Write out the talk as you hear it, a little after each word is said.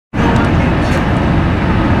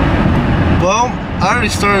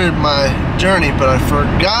already started my journey, but I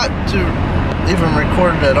forgot to even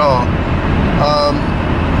record it at all.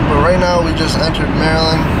 But right now we just entered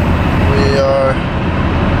Maryland. We are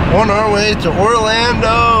on our way to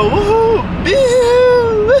Orlando. Woohoo!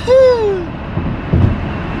 Woohoo!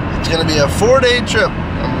 It's gonna be a 4-day trip.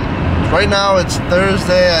 Right now it's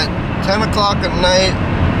Thursday at 10 o'clock at night,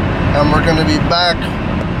 and we're gonna be back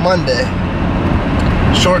Monday.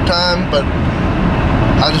 Short time, but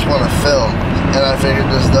I just want to film, and I figured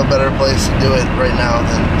there's no better place to do it right now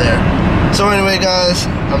than there. So anyway, guys,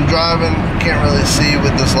 I'm driving, can't really see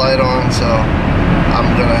with this light on, so I'm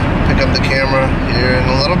gonna pick up the camera here in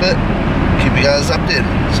a little bit, keep you guys updated.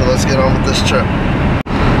 So let's get on with this trip.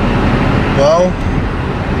 Well,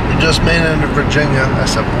 we just made it into Virginia. I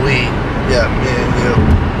said we, yeah, me and you,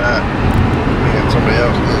 Matt, me and somebody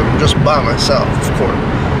else. I'm just by myself, of course.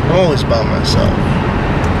 I'm always by myself.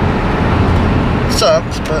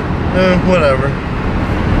 Sucks, but whatever.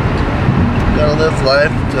 Gotta live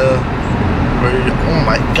life to where you, oh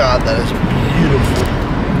my god, that is beautiful.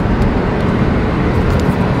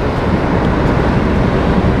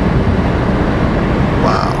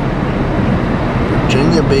 Wow.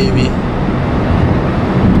 Virginia, baby.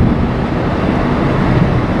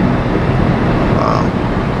 Wow.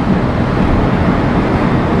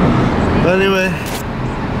 But anyway,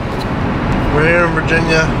 we're here in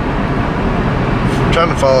Virginia. Trying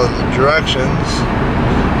to follow the directions,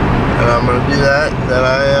 and I'm going to do that. Then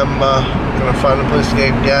I am going to find a place to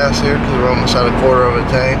get gas here because we're almost at a quarter of a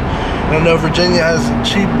tank. And I know Virginia has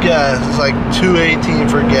cheap gas. It's like $2.18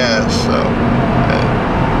 for gas, so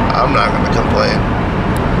I'm not going to complain.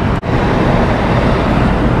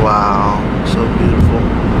 Wow, so beautiful.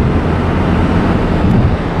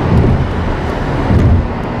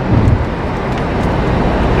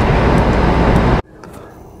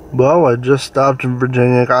 Well, I just stopped in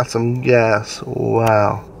Virginia, got some gas.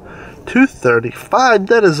 Wow. $2.35,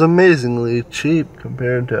 that is amazingly cheap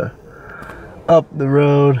compared to up the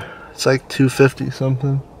road. It's like $2.50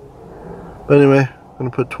 something. But anyway, I'm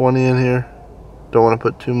gonna put 20 in here. Don't want to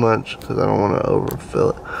put too much because I don't want to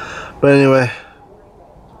overfill it. But anyway,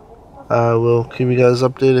 I will keep you guys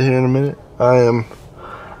updated here in a minute. I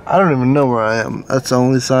don't even know where I am. That's the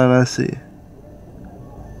only sign I see.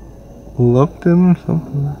 Lupton or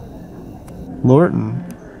something. Lorton.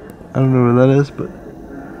 I don't know where that is, but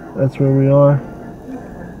that's where we are.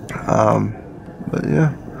 But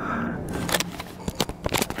yeah,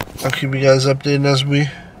 I'll keep you guys updated as we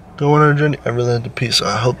go on our journey. I really had to pee, so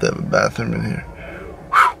I hope they have a bathroom in here.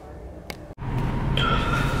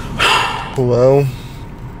 Well,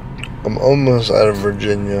 I'm almost out of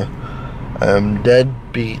Virginia. I am dead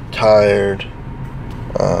beat tired.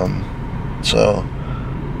 So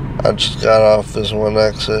I just got off this one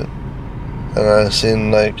exit, and I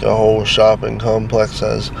seen like a whole shopping complex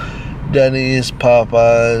has Denny's,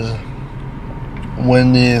 Popeyes,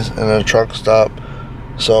 Wendy's, and a truck stop.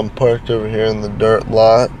 So I'm parked over here in the dirt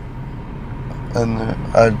lot, and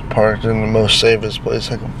I parked in the most safest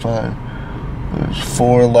place I can find. There's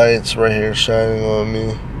 4 lights right here shining on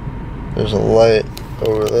me. There's a light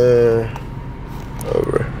over there,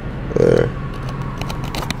 over there.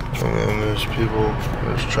 And then there's people,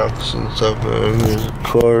 there's trucks and stuff, and there's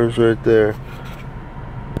cars right there.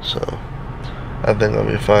 So I think I'll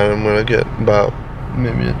be fine. I'm gonna get about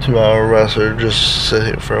maybe a 2-hour rest or just sit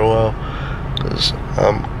here for a while, because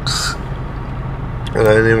and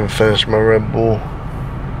I didn't even finish my Red Bull.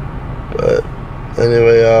 But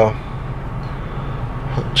anyway, I'll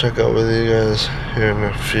check out with you guys here in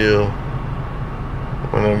a few,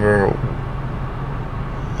 whenever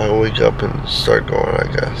I wake up and start going, I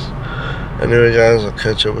guess. Anyway, guys, I'll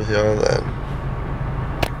catch up with y'all then.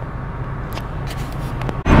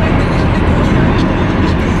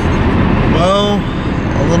 Well,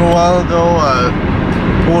 a little while ago, I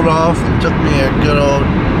pulled off and took me a good old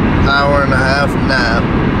hour-and-a-half nap.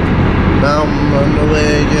 Now I'm on the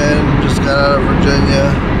way again. Just got out of Virginia.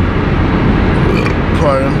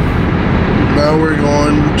 Pardon. Now we're in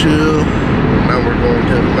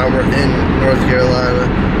North Carolina.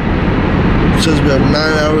 It says we have 9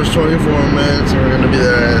 hours, 24 minutes, and we're going to be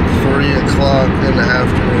there at 3 o'clock in the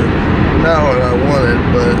afternoon. Not what I wanted,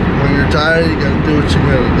 but when you're tired, you got to do what you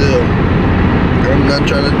got to do. I'm not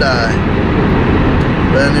trying to die.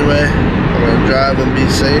 But anyway, I'm going to drive and be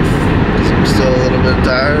safe, because I'm still a little bit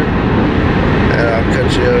tired. And I'll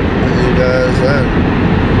catch you up with you guys then.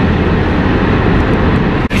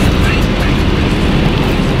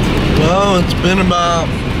 Well, it's been about,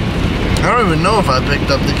 I don't even know if I picked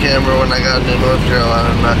up the camera when I got into North Carolina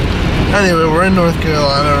or not. Anyway, we're in North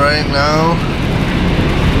Carolina right now.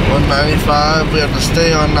 195, we have to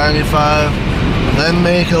stay on 95. then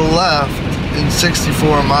make a left in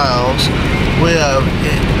 64 miles. We have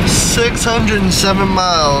 607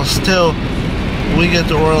 miles till we get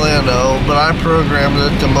to Orlando, but I programmed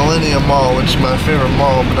it to Millennium Mall, which is my favorite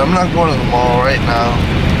mall, but I'm not going to the mall right now.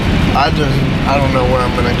 I don't know where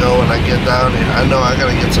I'm gonna go when I get down here. I know I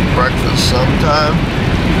gotta get some breakfast sometime.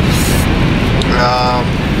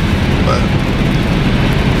 But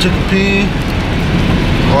took a pee,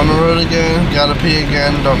 on the road again, gotta pee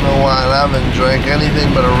again, don't know why, and I haven't drank anything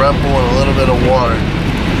but a Red Bull and a little bit of water.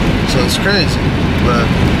 So it's crazy, but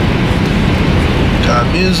got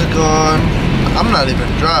music on. I'm not even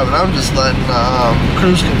driving, I'm just letting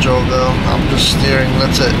cruise control go. I'm just steering,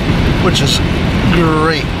 that's it, which is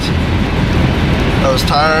great. I was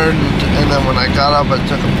tired, and then when I got up I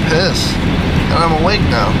took a piss, and I'm awake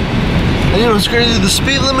now. And you know what's crazy, the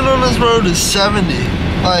speed limit on this road is 70.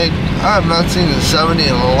 Like, I have not seen a 70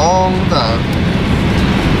 in a long time.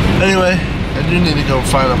 Anyway, I do need to go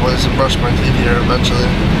find a place to brush my teeth here eventually,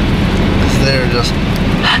 because they're just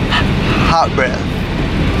hot breath.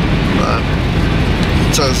 But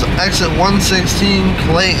it says exit 116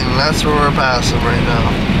 Clayton, that's where we're passing right now.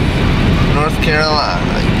 North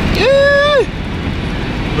Carolina. Yeah!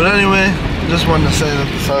 But anyway, just wanted to say that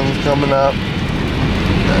the sun's coming up,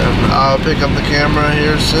 and I'll pick up the camera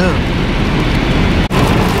here soon.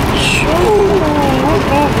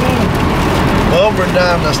 Well, we're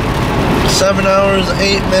down to 7 hours,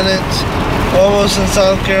 8 minutes, almost in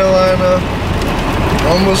South Carolina,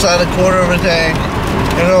 almost at a quarter of a tank,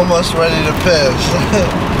 and almost ready to piss.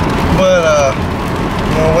 But I'm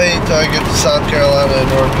gonna wait till I get to South Carolina in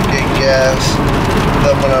order to get gas.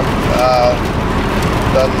 Then when I'm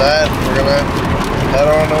done that, we're gonna head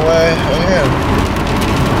on the way again.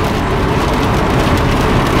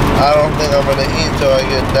 I don't think I'm gonna eat till I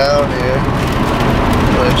get down here,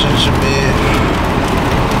 which it should be,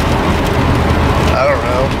 I don't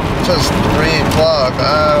know, it says 3 o'clock,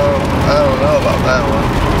 I don't know about that one,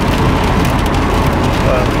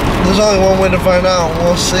 but there's only one way to find out, and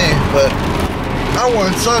we'll see. But I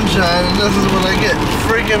want sunshine, and this is what I get,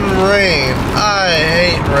 freaking rain. I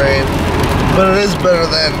hate rain, but it is better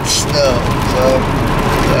than snow, so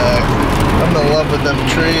I'm in love with them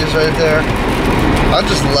trees right there. I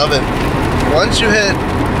just love it. Once you hit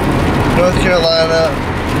North Carolina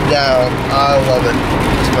down, I love it.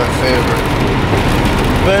 It's my favorite.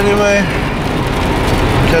 But anyway,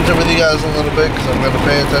 catch up with you guys a little bit because I'm going to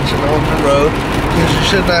pay attention on the road. Because you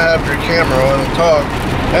should not have your camera on and talk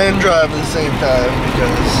and drive at the same time,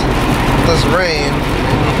 because it does rain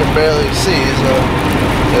and you can barely see, so,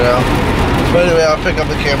 you know. But anyway, I'll pick up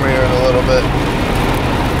the camera here in a little bit.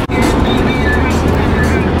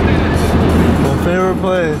 Favorite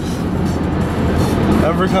place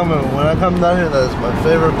ever coming. When I come down here, that is my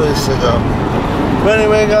favorite place to go. But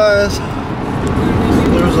anyway, guys,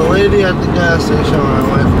 there was a lady at the gas station when I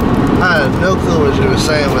went. I had no clue what she was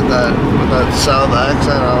saying with that South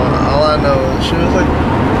accent. All I know is she was like,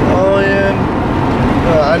 "Oh yeah,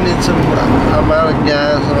 I need some. I'm out of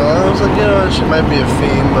gas." And I was like, you know, she might be a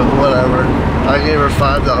fiend, but whatever. I gave her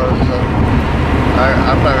 $5. So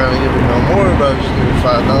I'm not gonna give her no more, but I'll just give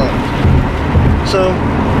her $5. So,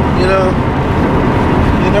 you know,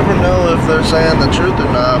 you never know if they're saying the truth or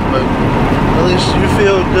not, but at least you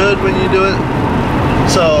feel good when you do it.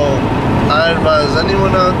 So, I advise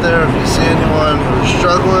anyone out there, if you see anyone who's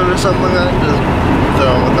struggling or something like that, just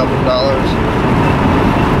throw them a couple dollars.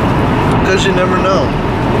 Because you never know.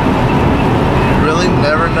 You really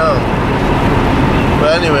never know.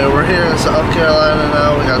 But anyway, we're here in South Carolina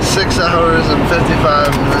now. We got 6 hours and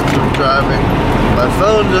 55 minutes of driving. My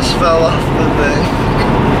phone just fell off the thing.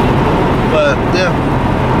 But yeah,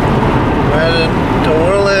 we're headed to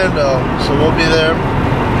Orlando, so we'll be there.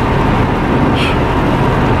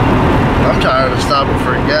 I'm tired of stopping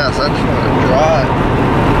for gas. I just want to drive.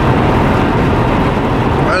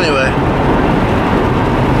 Anyway,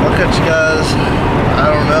 I'll catch you guys. I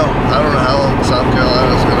don't know how long South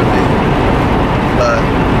Carolina is going to be. But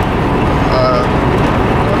I'll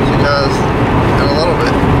talk to you guys in a little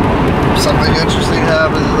bit. If something interesting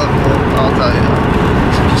happens, I'll tell you.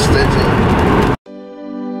 So just stay tuned.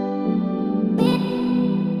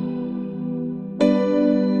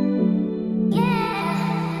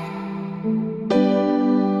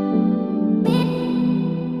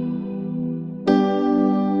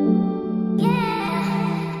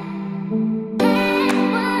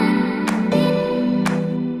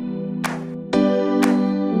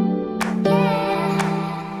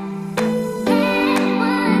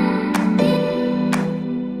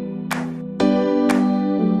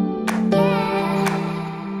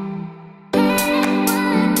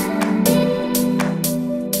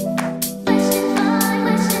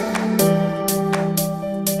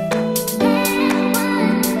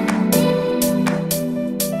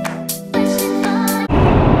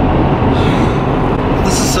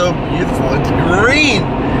 beautiful. It's green.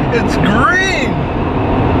 It's green.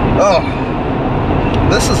 Oh,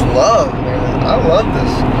 this is love, man. I love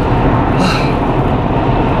this.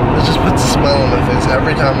 It just puts a smile on my face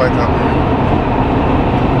every time I come here.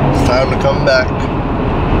 It's time to come back.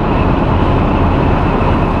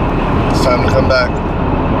 It's time to come back.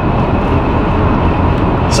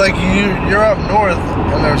 It's like you're up north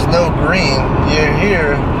and there's no green. You're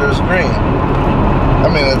here, there's green. I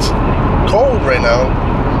mean, it's cold right now.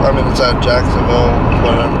 I mean, it's at Jacksonville,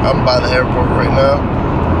 whatever. I'm by the airport right now.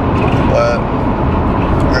 But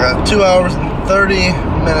I got 2 hours and 30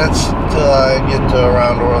 minutes till I get to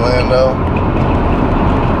around Orlando.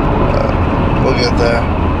 We'll get there.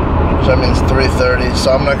 So that means 3:30.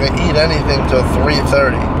 So I'm not going to eat anything till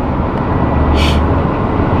 3:30.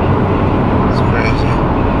 It's crazy.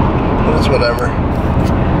 But it's whatever.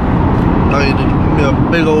 I'll eat a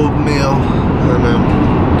big old meal and then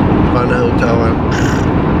find a hotel in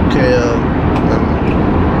KO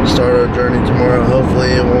and start our journey tomorrow.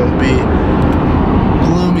 Hopefully it won't be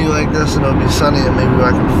gloomy like this and it'll be sunny and maybe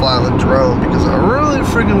I can fly the drone because I really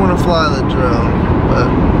freaking want to fly the drone, but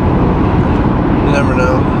you never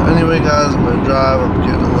know. Anyway guys, I'm gonna drive. I'm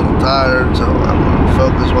getting a little tired, so I'm gonna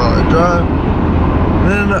focus while I drive.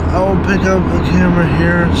 Then I'll pick up the camera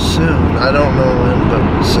here soon. I don't know when,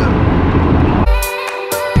 but soon.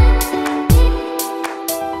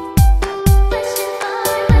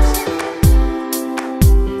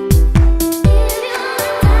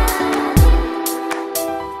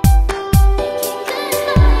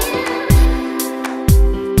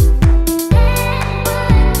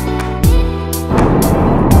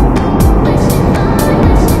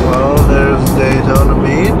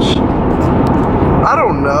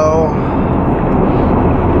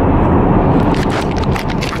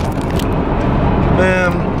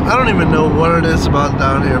 I don't even know what it is about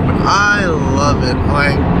down here, but I love it.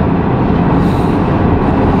 Like,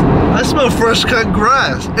 I smell fresh cut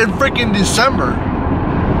grass in freaking December.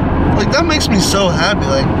 Like, that makes me so happy.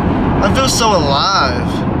 Like, I feel so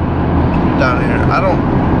alive down here.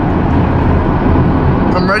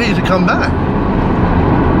 I'm ready to come back.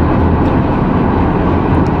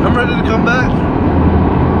 I'm ready to come back.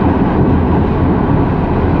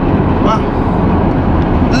 Wow.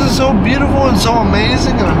 This is so beautiful and so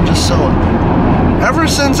amazing, and I'm just so... Ever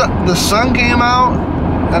since the sun came out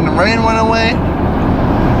and the rain went away,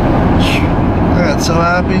 I got so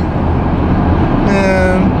happy.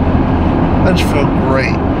 Man, I just feel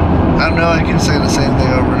great. I know I can say the same thing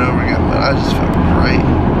over and over again, but I just feel great.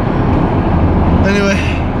 Anyway,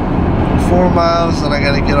 4 miles, and I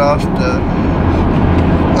gotta get off to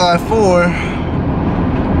I-4.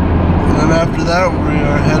 And then after that, we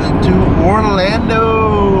are headed to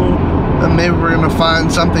Orlando. And maybe we're going to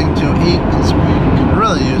find something to eat, because we could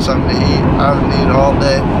really use something to eat. I haven't eaten all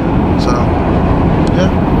day. So, yeah.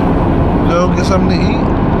 Go get something to eat.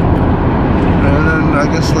 And then I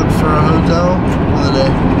guess look for a hotel for the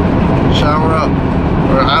day. Shower up.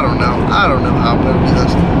 Or I don't know. I don't know how I'm going to do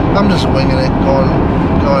this. I'm just winging it,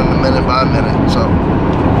 going minute by minute. So,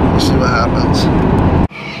 we'll see what happens.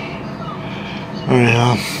 Alright,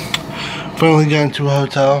 y'all. Finally got into a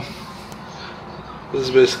hotel. This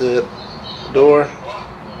is basically it. Door,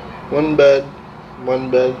 one bed,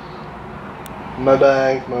 my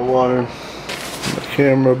bag, my water, my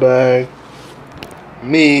camera bag,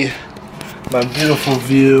 me, my beautiful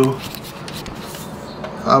view.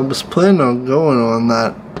 I was planning on going on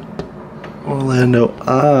that Orlando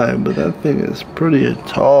Eye, but that thing is pretty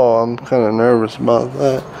tall. I'm kind of nervous about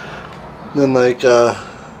that. Then like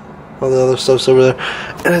all the other stuff's over there,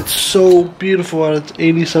 and it's so beautiful out. It's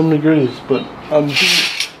 80-some degrees, but I'm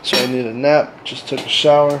so I need a nap. Just took a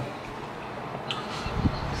shower,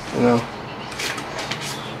 you know.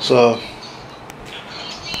 So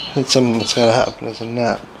it's something that's gotta happen, is a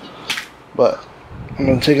nap. But I'm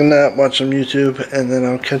gonna take a nap, watch some YouTube, and then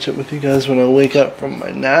I'll catch up with you guys when I wake up from my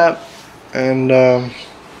nap, and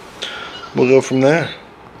we'll go from there.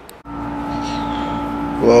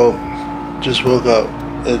 Well, just woke up.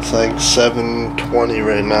 It's like 7:20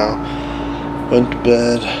 right now. Went to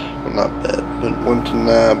bed, well not bed, but went to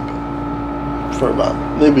nap for about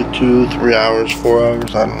maybe 2-3 hours, 4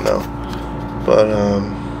 hours, I don't know. But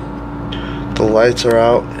the lights are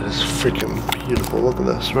out. It is freaking beautiful. Look at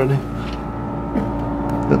this, ready?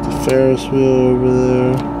 Got the Ferris wheel over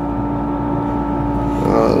there.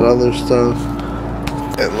 All that other stuff.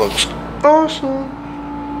 It looks awesome.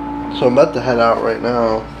 So I'm about to head out right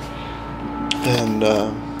now and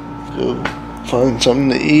go find something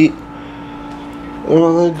to eat and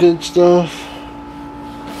all that good stuff.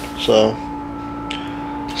 So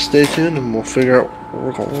stay tuned and we'll figure out what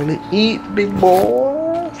we're going to eat, big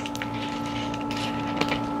boy.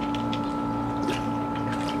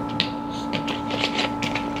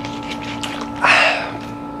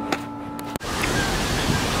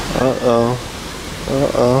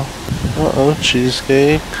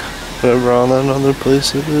 cheesecake, whatever all that other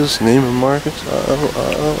place it is, Neiman Marcus.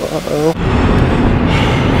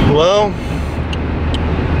 Well,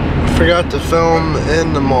 I forgot to film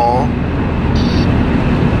in the mall,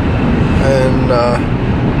 and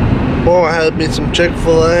well, I had me some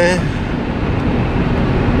Chick-fil-A,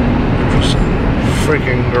 which was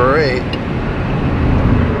freaking great.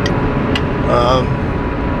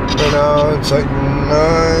 But now it's like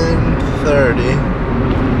 9:30,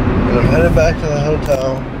 and I'm headed back to the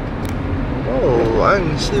hotel. Oh, I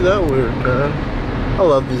can see that weird man. I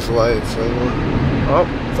love these lights. Oh,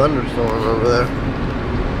 thunderstorm over there.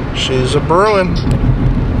 She's a brewing.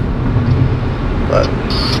 But,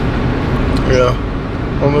 yeah,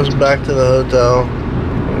 almost back to the hotel.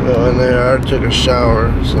 Go in there. I took a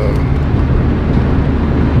shower, so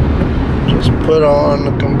just put on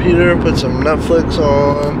the computer, put some Netflix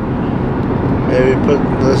on, maybe put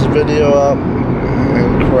this video up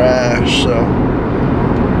and crash. So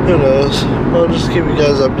who knows? I'll just keep you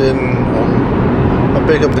guys updated. I'll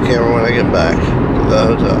pick up the camera when I get back to the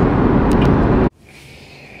hotel.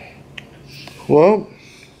 Well,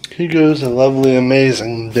 here goes a lovely,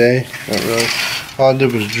 amazing day. Not really. All I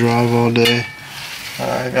did was drive all day.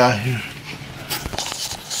 I got here.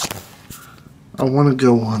 I want to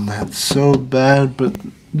go on that so bad, but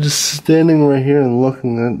just standing right here and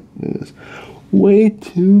looking at it is way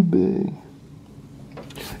too big.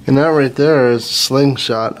 And that right there is a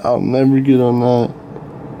slingshot. I'll never get on that.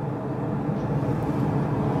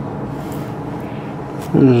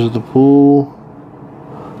 There's the pool.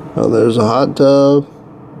 Oh, there's a hot tub.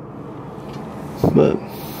 But,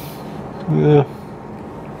 yeah.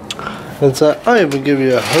 That's that. I'll even give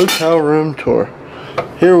you a hotel room tour.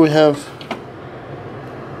 Here we have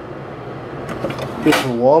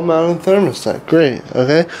a wall-mounted thermostat. Great.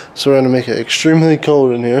 Okay, so we're gonna make it extremely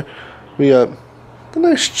cold in here. We got the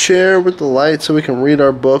nice chair with the light so we can read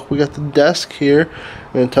our book. We got the desk here,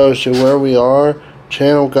 and it tells you where we are.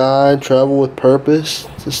 Channel guide, travel with purpose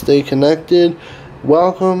to stay connected.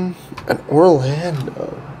 Welcome in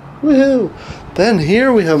Orlando. Woohoo! Then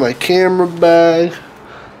here we have my camera bag.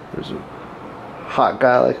 There's a hot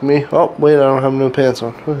guy like me. Oh wait, I don't have no pants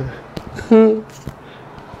on.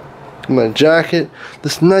 My jacket,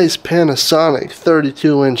 this nice Panasonic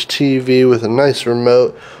 32-inch TV with a nice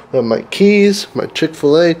remote. I have my keys, my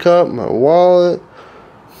Chick-fil-A cup, my wallet.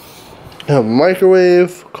 I have a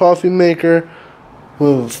microwave, coffee maker. We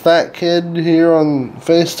have a fat kid here on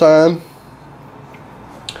FaceTime.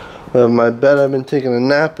 We have my bed I've been taking a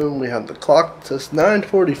nap in. We have the clock that says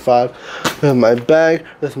 9:45. We have my bag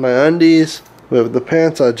with my undies. We have the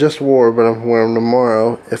pants I just wore, but I'm wearing them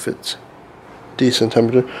tomorrow if it's decent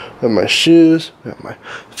temperature. We have my shoes. We have my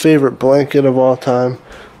favorite blanket of all time.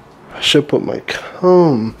 I should put my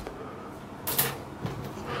comb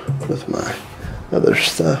with my other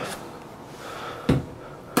stuff.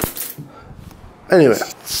 Anyway,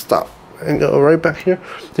 stop and go right back here.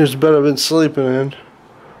 Here's the bed I've been sleeping in.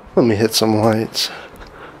 Let me hit some lights.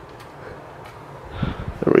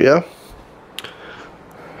 There we go.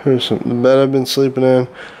 Here's the bed I've been sleeping in,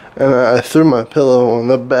 and I threw my pillow on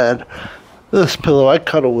the bed. This pillow, I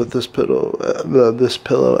cuddle with this pillow. This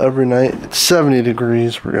pillow every night. It's 70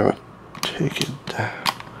 degrees. We're gonna take it down.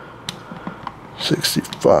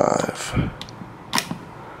 65.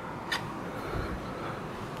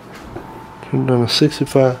 Turn down to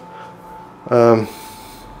 65.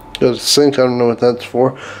 There's a sink. I don't know what that's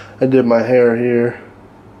for. I did my hair here.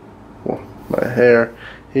 Well, my hair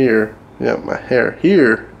here. Yeah, my hair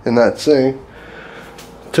here in that sink.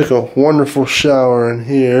 Took a wonderful shower in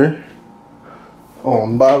here. Oh,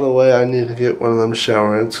 and by the way, I need to get one of them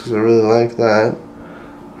shower heads because I really like that.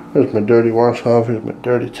 There's my dirty wash off. Here's my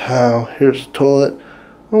dirty towel. Here's the toilet.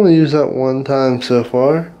 I only used that one time so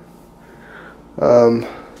far.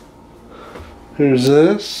 Here's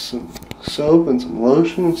this, some soap and some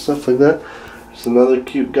lotion and stuff like that. There's another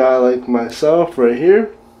cute guy like myself right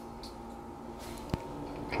here.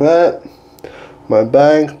 That. My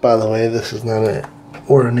bag. By the way, this is not an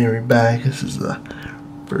ordinary bag. This is a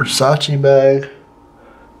Versace bag.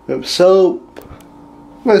 We have soap.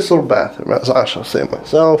 Nice little bathroom, as I shall say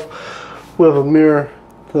myself. We have a mirror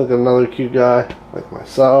to look at another cute guy like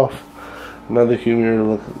myself. Another cute mirror to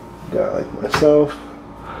look at a guy like myself.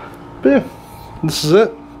 But yeah, this is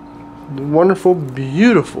it. The wonderful,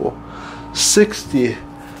 beautiful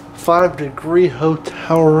 65-degree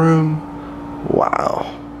hotel room.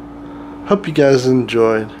 Wow. Hope you guys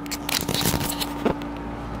enjoyed.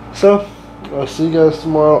 So, I'll see you guys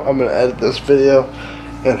tomorrow. I'm going to edit this video.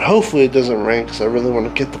 And hopefully it doesn't rain because I really want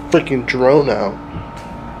to get the freaking drone out.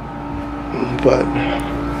 But,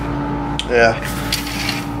 yeah.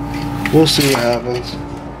 We'll see what happens.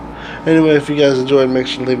 Anyway, if you guys enjoyed, make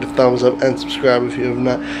sure to leave a thumbs up and subscribe if you have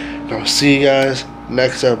not. And I'll see you guys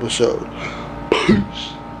next episode.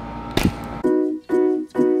 Peace.